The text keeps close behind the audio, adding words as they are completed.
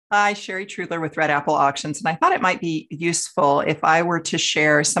Hi, Sherry Trudler with Red Apple Auctions, and I thought it might be useful if I were to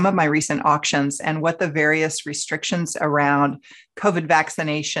share some of my recent auctions and what the various restrictions around COVID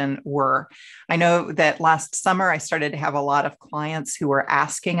vaccination were. I know that last summer I started to have a lot of clients who were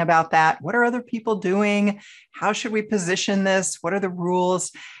asking about that. What are other people doing? How should we position this? What are the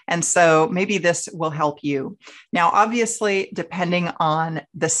rules? And so maybe this will help you. Now, obviously, depending on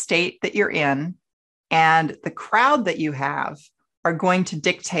the state that you're in and the crowd that you have, are going to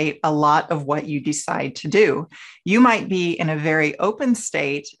dictate a lot of what you decide to do. You might be in a very open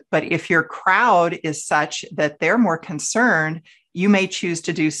state, but if your crowd is such that they're more concerned, you may choose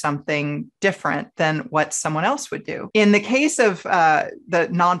to do something different than what someone else would do. In the case of the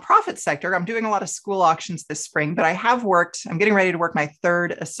nonprofit sector, I'm doing a lot of school auctions this spring, but I'm getting ready to work my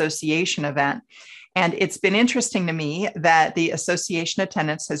third association event. And it's been interesting to me that the association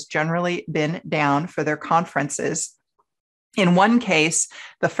attendance has generally been down for their conferences. In one case,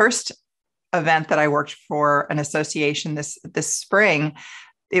 the first event that I worked for an association this spring,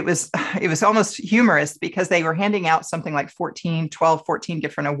 it was almost humorous because they were handing out something like 14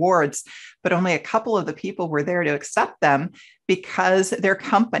 different awards, but only a couple of the people were there to accept them because their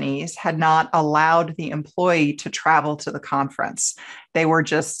companies had not allowed the employee to travel to the conference. They were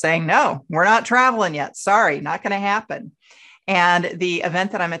just saying, no, we're not traveling yet. Sorry, not going to happen. And the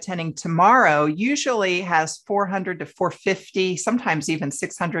event that I'm attending tomorrow usually has 400 to 450, sometimes even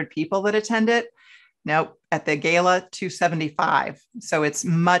 600 people that attend it. Nope, at the gala, 275. So it's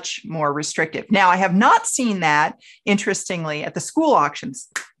much more restrictive. Now, I have not seen that, interestingly, at the school auctions.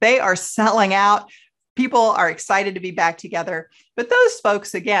 They are selling out. People are excited to be back together. But those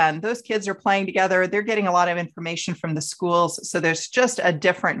folks, again, those kids are playing together. They're getting a lot of information from the schools. So there's just a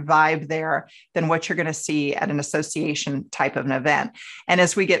different vibe there than what you're going to see at an association type of an event. And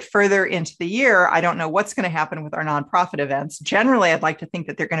as we get further into the year, I don't know what's going to happen with our nonprofit events. Generally, I'd like to think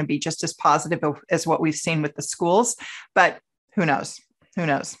that they're going to be just as positive as what we've seen with the schools, but who knows? Who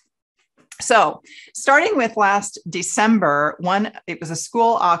knows? So starting with last December, it was a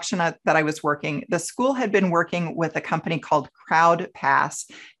school auction that I was working. The school had been working with a company called Crowd Pass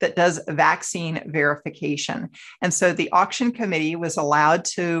that does vaccine verification. And so the auction committee was allowed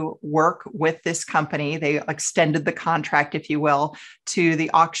to work with this company. They extended the contract, if you will, to the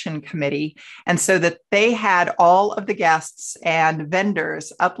auction committee. And so that they had all of the guests and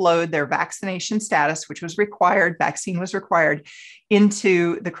vendors upload their vaccination status, which was required, vaccine was required,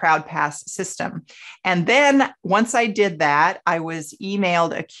 into the Crowd Pass system. And then once I did that, I was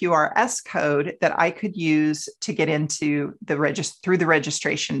emailed a QRS code that I could use to get into through the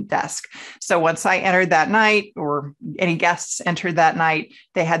registration desk. So once I entered that night, or any guests entered that night,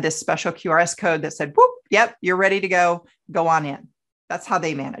 they had this special QRS code that said, whoop, yep, you're ready to go on in. That's how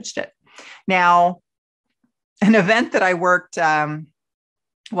they managed it. Now, an event that I worked, a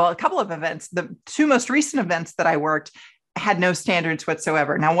couple of events, the two most recent events that I worked had no standards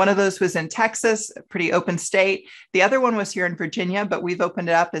whatsoever. Now, one of those was in Texas, a pretty open state. The other one was here in Virginia, but we've opened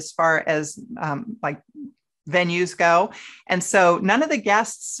it up as far as venues go. And so none of the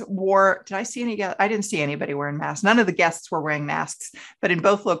guests did I see any? I didn't see anybody wearing masks. None of the guests were wearing masks, but in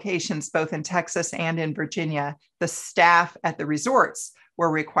both locations, both in Texas and in Virginia, the staff at the resorts were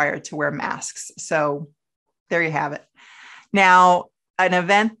required to wear masks. So there you have it. Now, an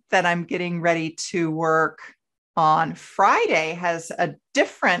event that I'm getting ready to work on Friday has a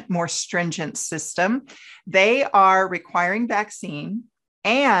different, more stringent system. They are requiring vaccine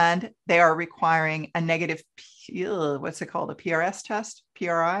and they are requiring a negative, what's it called? A PRS test?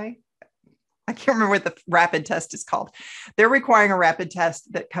 PRI? I can't remember what the rapid test is called. They're requiring a rapid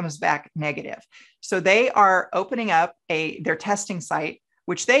test that comes back negative. So they are opening up their testing site,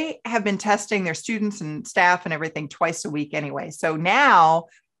 which they have been testing their students and staff and everything twice a week anyway. So now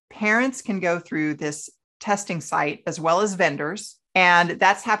parents can go through this testing site as well as vendors. And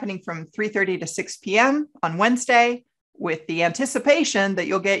that's happening from 3:30 to 6 p.m. on Wednesday with the anticipation that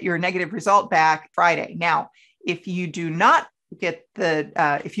you'll get your negative result back Friday. Now, if you do not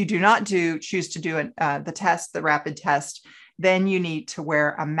choose to do the test, the rapid test, then you need to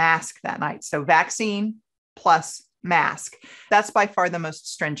wear a mask that night. So vaccine plus mask. That's by far the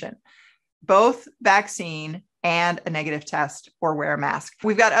most stringent. Both vaccine and a negative test or wear a mask.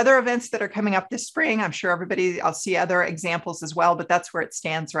 We've got other events that are coming up this spring. I'm sure I'll see other examples as well, but that's where it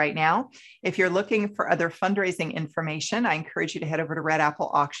stands right now. If you're looking for other fundraising information, I encourage you to head over to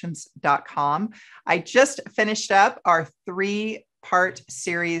redappleauctions.com. I just finished up our 3-part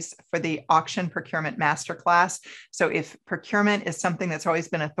series for the Auction Procurement Masterclass. So if procurement is something that's always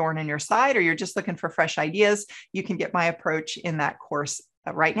been a thorn in your side, or you're just looking for fresh ideas, you can get my approach in that course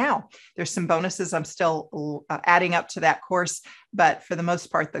right now. There's some bonuses I'm still adding up to that course, but for the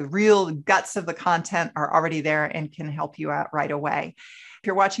most part, the real guts of the content are already there and can help you out right away. If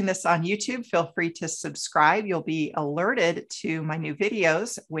you're watching this on YouTube, feel free to subscribe. You'll be alerted to my new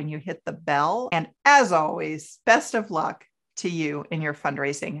videos when you hit the bell. And as always, best of luck to you in your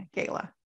fundraising gala.